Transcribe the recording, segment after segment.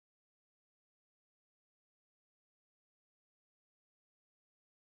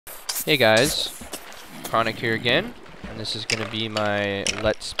Hey guys, Chronic here again, and this is going to be my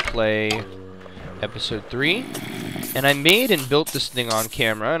Let's Play episode 3. And I made and built this thing on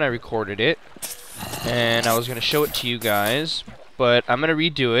camera, and I recorded it, and I was going to show it to you guys, but I'm going to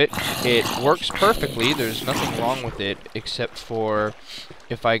redo it. It works perfectly, there's nothing wrong with it, except for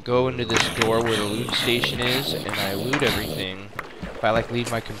if I go into this door where the loot station is, and I loot everything. If I like leave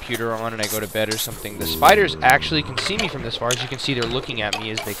my computer on and I go to bed or something, the spiders actually can see me from this far. As you can see, they're looking at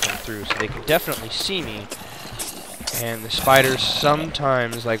me as they come through, so they can definitely see me. And the spiders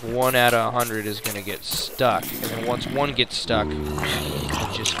sometimes, like 1 out of 100, is going to get stuck. And then once one gets stuck,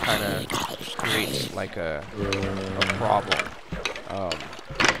 it just kind of creates like a problem.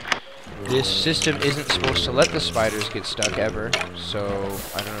 This system isn't supposed to let the spiders get stuck ever, so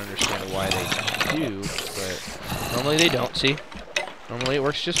I don't understand why they do, but normally they don't, see? Normally it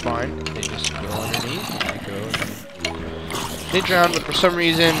works just fine. They just go underneath, and they drown, but for some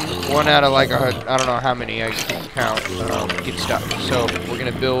reason, 1 out of like, I don't know how many I can count, get stuck. So we're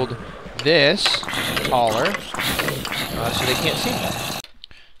going to build this taller, so they can't see me.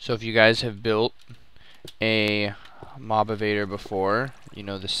 So if you guys have built a mobavator before, you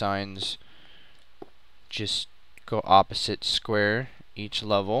know the signs just go opposite square each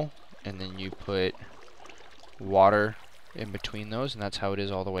level, and then you put water in between those, and that's how it is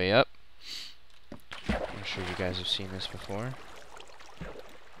all the way up. I'm sure you guys have seen this before.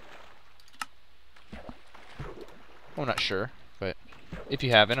 Well, not sure, but if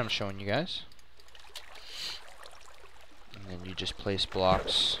you haven't, I'm showing you guys. And then you just place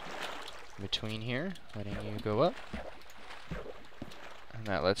blocks in between here, letting you go up. And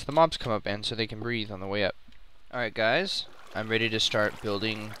that lets the mobs come up and so they can breathe on the way up. Alright guys, I'm ready to start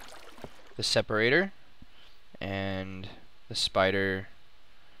building the separator and the spider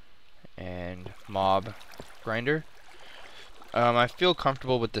and mob grinder. I feel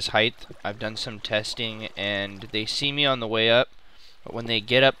comfortable with this height. I've done some testing and they see me on the way up, but when they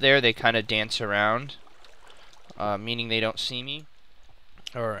get up there they kind of dance around, meaning they don't see me.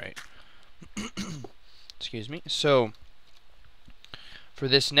 Alright. Excuse me. So for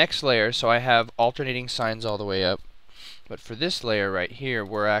this next layer, so I have alternating signs all the way up, but for this layer right here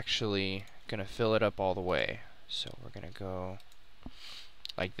we're actually gonna fill it up all the way. So we're gonna go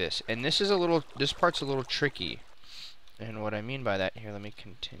like this, and this part's a little tricky. And what I mean by that, here, let me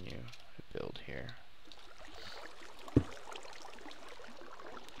continue to build here.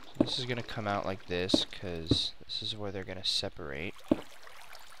 This is gonna come out like this because this is where they're gonna separate.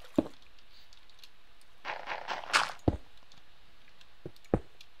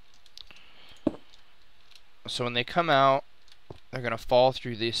 So when they come out, they're gonna fall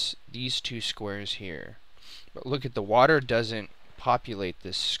through these two squares here. But look at, the water doesn't populate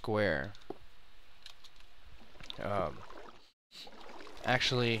this square.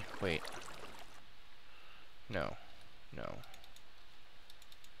 Actually, wait. No.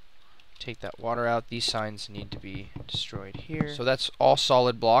 Take that water out. These signs need to be destroyed here. So that's all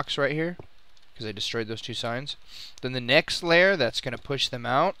solid blocks right here, because I destroyed those two signs. Then the next layer that's going to push them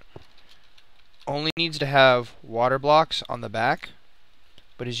out only needs to have water blocks on the back.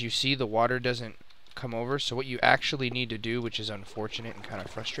 But as you see, the water doesn't come over. So what you actually need to do, which is unfortunate and kind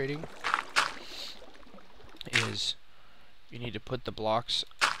of frustrating, is you need to put the blocks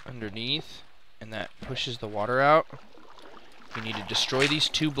underneath, and that pushes the water out. You need to destroy these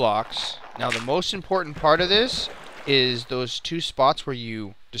two blocks. Now the most important part of this is those two spots where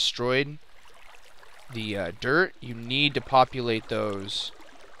you destroyed the dirt. You need to populate those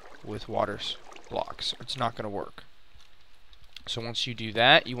with water blocks. It's not going to work. So once you do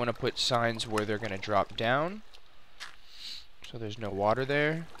that, you want to put signs where they're going to drop down, so there's no water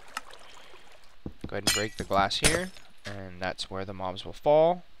there. Go ahead and break the glass here, and that's where the mobs will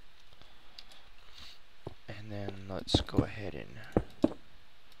fall. And then let's go ahead and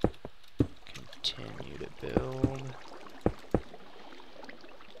continue to build.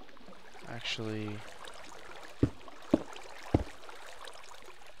 Actually,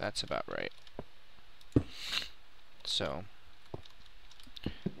 that's about right. So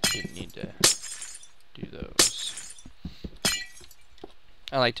didn't need to do those.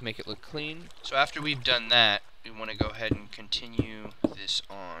 I like to make it look clean. So after we've done that, we want to go ahead and continue this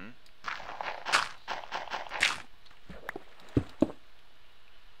on.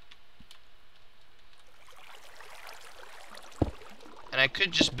 And I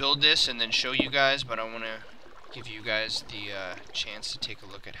could just build this and then show you guys, but I want to give you guys the chance to take a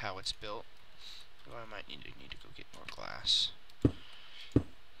look at how it's built. So I might need to go get more glass.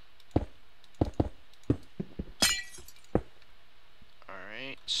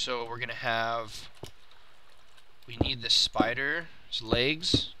 Alright, so we're going to have, we need the spider's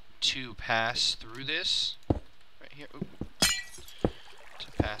legs to pass through this right here. Oop.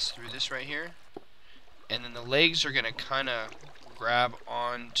 To pass through this right here. And then the legs are going to kind of grab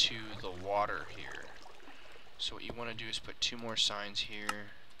onto the water here. So what you want to do is put 2 more signs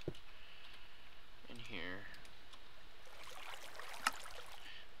here and here.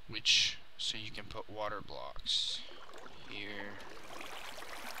 So you can put water blocks here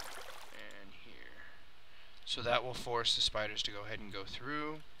and here. So that will force the spiders to go ahead and go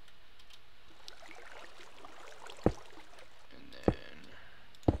through. And then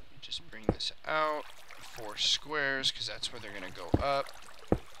you just bring this out 4 squares because that's where they're going to go up.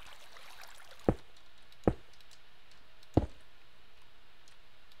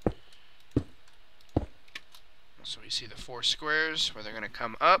 So we see the 4 squares where they're going to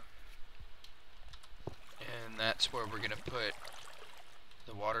come up. And that's where we're going to put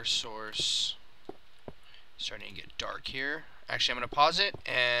the water source. Starting to get dark here. Actually, I'm going to pause it,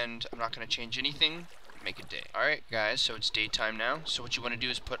 and I'm not going to change anything. Make it day. Alright, guys, so it's daytime now. So what you want to do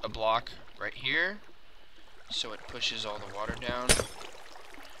is put a block right here, so it pushes all the water down.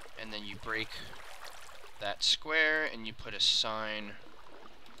 And then you break that square, and you put a sign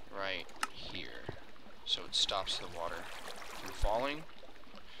right here, so it stops the water from falling.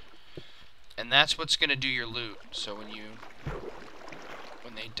 And that's what's going to do your loot. So when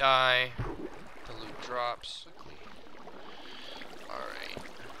they die, the loot drops. Alright.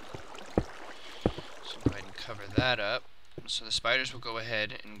 So go ahead and cover that up. So the spiders will go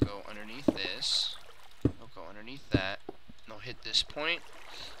ahead and go underneath this. They'll go underneath that. And they'll hit this point.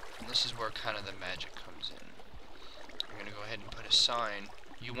 And this is where kind of the magic comes in. You're going to go ahead and put a sign.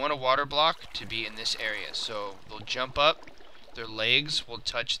 You want a water block to be in this area. So they'll jump up. Their legs will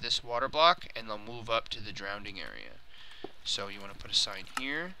touch this water block. And they'll move up to the drowning area. So you want to put a sign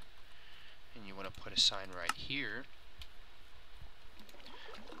here. And you want to put a sign right here.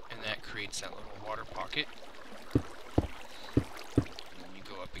 And that creates that little water pocket. And then you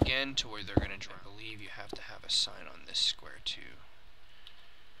go up again to where they're going to drown. I believe you have to have a sign on this square too.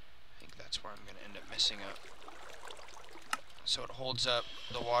 I think that's where I'm going to end up messing up. So it holds up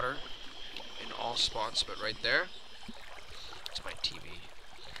the water in all spots, but right there, it's my TV.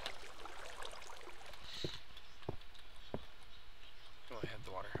 Oh, I have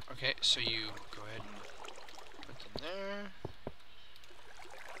the water. Okay, so you go ahead and put them there.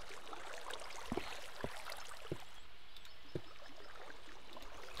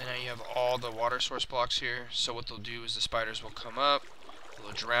 And now you have all the water source blocks here. So what they'll do is the spiders will come up,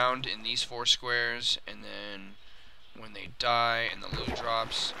 they'll drown in these 4 squares, and then when they die and the loot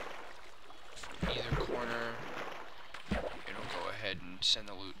drops from either corner, it'll go ahead and send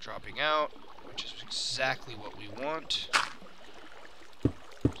the loot dropping out, which is exactly what we want.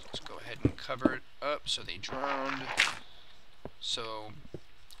 Let's go ahead and cover it up so they drowned. So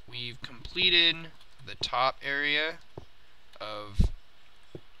we've completed the top area of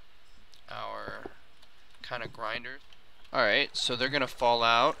our kind of grinder. Alright, so they're going to fall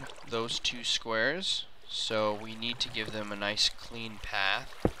out those 2 squares. So we need to give them a nice clean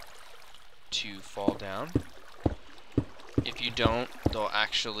path to fall down. If you don't, they'll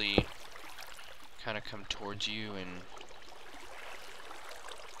actually kind of come towards you and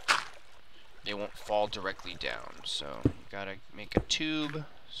they won't fall directly down. So you gotta make a tube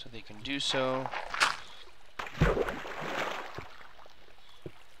so they can do so. And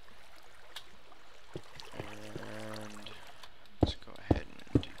let's go ahead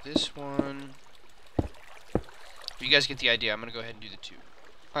and do this one. You guys get the idea. I'm going to go ahead and do the tube.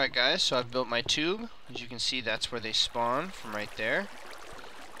 Alright guys, so I've built my tube. As you can see, that's where they spawn from right there.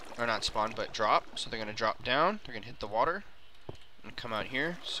 Or not spawn, but drop. So they're going to drop down. They're going to hit the water and come out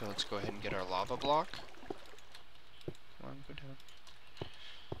here. So let's go ahead and get our lava block. Come on, go down.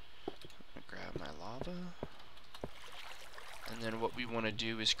 I'm going to grab my lava. And then what we want to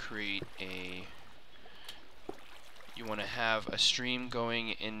do is create a... You want to have a stream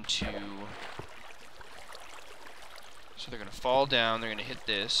going into... So they're going to fall down, they're going to hit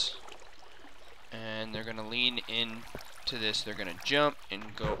this, and they're going to lean into this, they're going to jump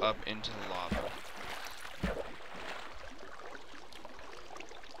and go up into the lava.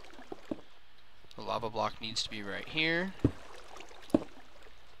 The lava block needs to be right here.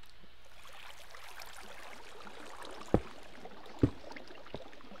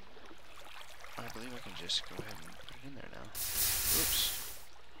 I believe I can just go ahead and put it in there now. Oops.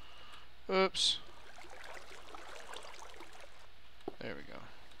 Oops. There we go.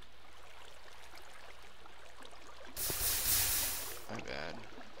 My bad.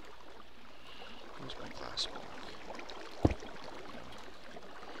 Where's my glass block?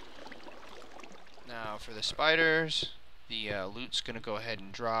 Now for the spiders, the loot's gonna go ahead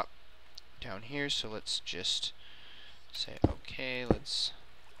and drop down here, so let's just say okay.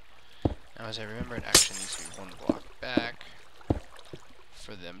 Now as I remember, it actually needs to be one block back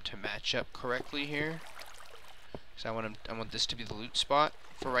for them to match up correctly here. So I want this to be the loot spot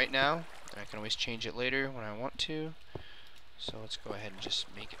for right now, and I can always change it later when I want to. So let's go ahead and just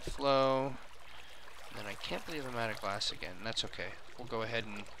make it flow. And then I can't believe I'm out of glass again. That's okay. We'll go ahead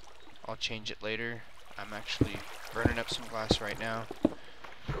and I'll change it later. I'm actually burning up some glass right now.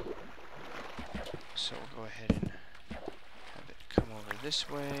 So we'll go ahead and have it come over this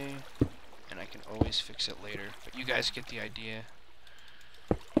way, and I can always fix it later. But you guys get the idea.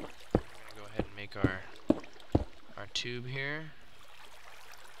 I'm gonna go ahead and make our tube here.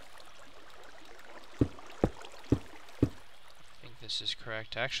 I think this is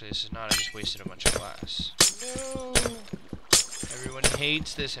correct. Actually, this is not. I just wasted a bunch of glass. No! Everyone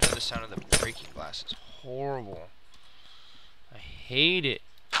hates this. I know the sound of the breaking glass is horrible. I hate it.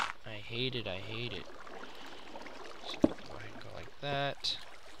 I hate it. I hate it. So go ahead and go like that.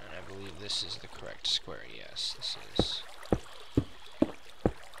 And I believe this is the correct square. Yes, this is. And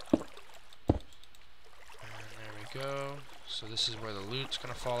there we go. So this is where the loot's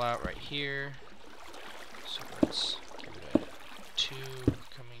gonna fall out right here. So let's give it a tube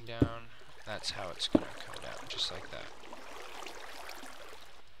coming down. That's how it's gonna come down, just like that.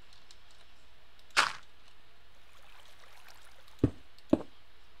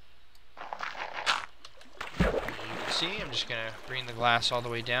 See, I'm just gonna bring the glass all the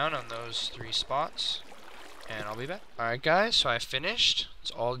way down on those 3 spots, and I'll be back. Alright guys, so I finished.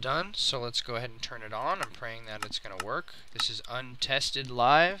 It's all done, so let's go ahead and turn it on. I'm praying that it's gonna work. This is untested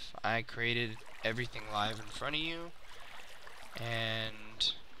live. I created everything live in front of you,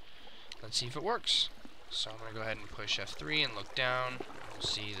 and let's see if it works. So I'm gonna go ahead and push F3 and look down. We'll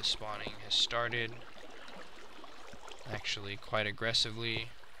see the spawning has started, actually quite aggressively.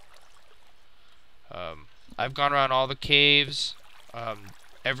 I've gone around all the caves.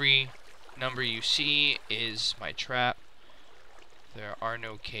 Every number you see is my trap. There are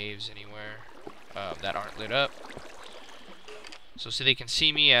no caves anywhere that aren't lit up. So they can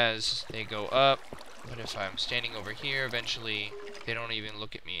see me as they go up, but if I'm standing over here, eventually they don't even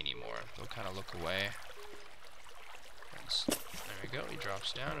look at me anymore. They'll kind of look away. There we go, he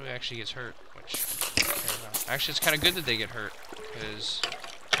drops down. He actually gets hurt, which actually it's kind of good that they get hurt, because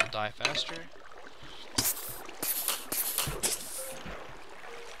they'll die faster.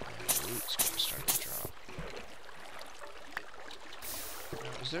 Loot's gonna start to drop.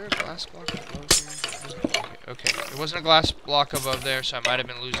 Now, is there a glass block above here? Okay, there wasn't a glass block above there, so I might have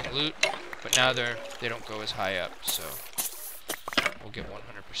been losing loot. But now they don't go as high up, so we'll get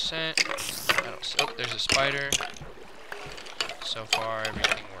 100%. Oh, there's a spider. So far,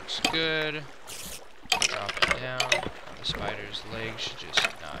 everything works good. Drop it down. The spider's leg should just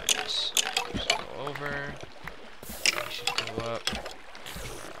nice. Just go over. They should go up.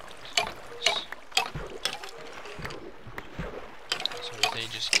 They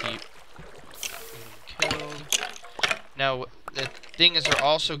just keep getting killed. Now, the thing is, they're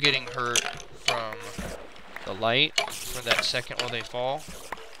also getting hurt from the light for that second while they fall,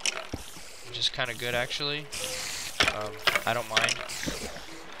 which is kind of good, actually. I don't mind.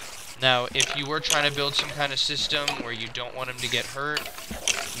 Now, if you were trying to build some kind of system where you don't want them to get hurt,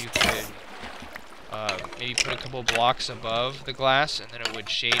 you could maybe put a couple blocks above the glass, and then it would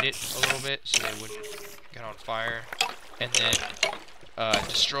shade it a little bit so they wouldn't get on fire. And then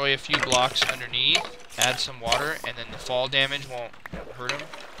destroy a few blocks underneath, add some water, and then the fall damage won't hurt them.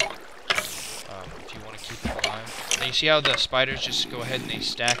 If you want to keep them alive. Now you see how the spiders just go ahead and they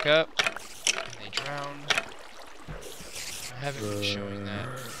stack up, and they drown. I haven't been showing that.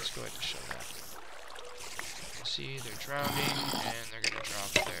 Let's go ahead and show that. You can see they're drowning, and they're going to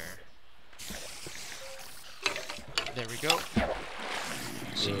drop there. There we go. You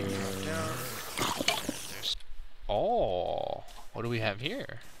can see it drop down. There's... Oh! What do we have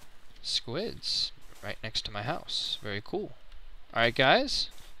here? Squids. Right next to my house. Very cool. Alright guys,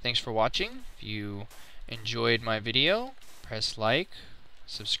 thanks for watching. If you enjoyed my video, press like,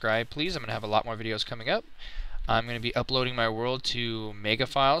 subscribe please. I'm going to have a lot more videos coming up. I'm going to be uploading my world to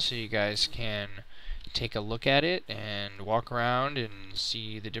Megafile so you guys can take a look at it and walk around and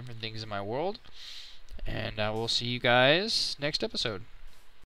see the different things in my world. And I will see you guys next episode.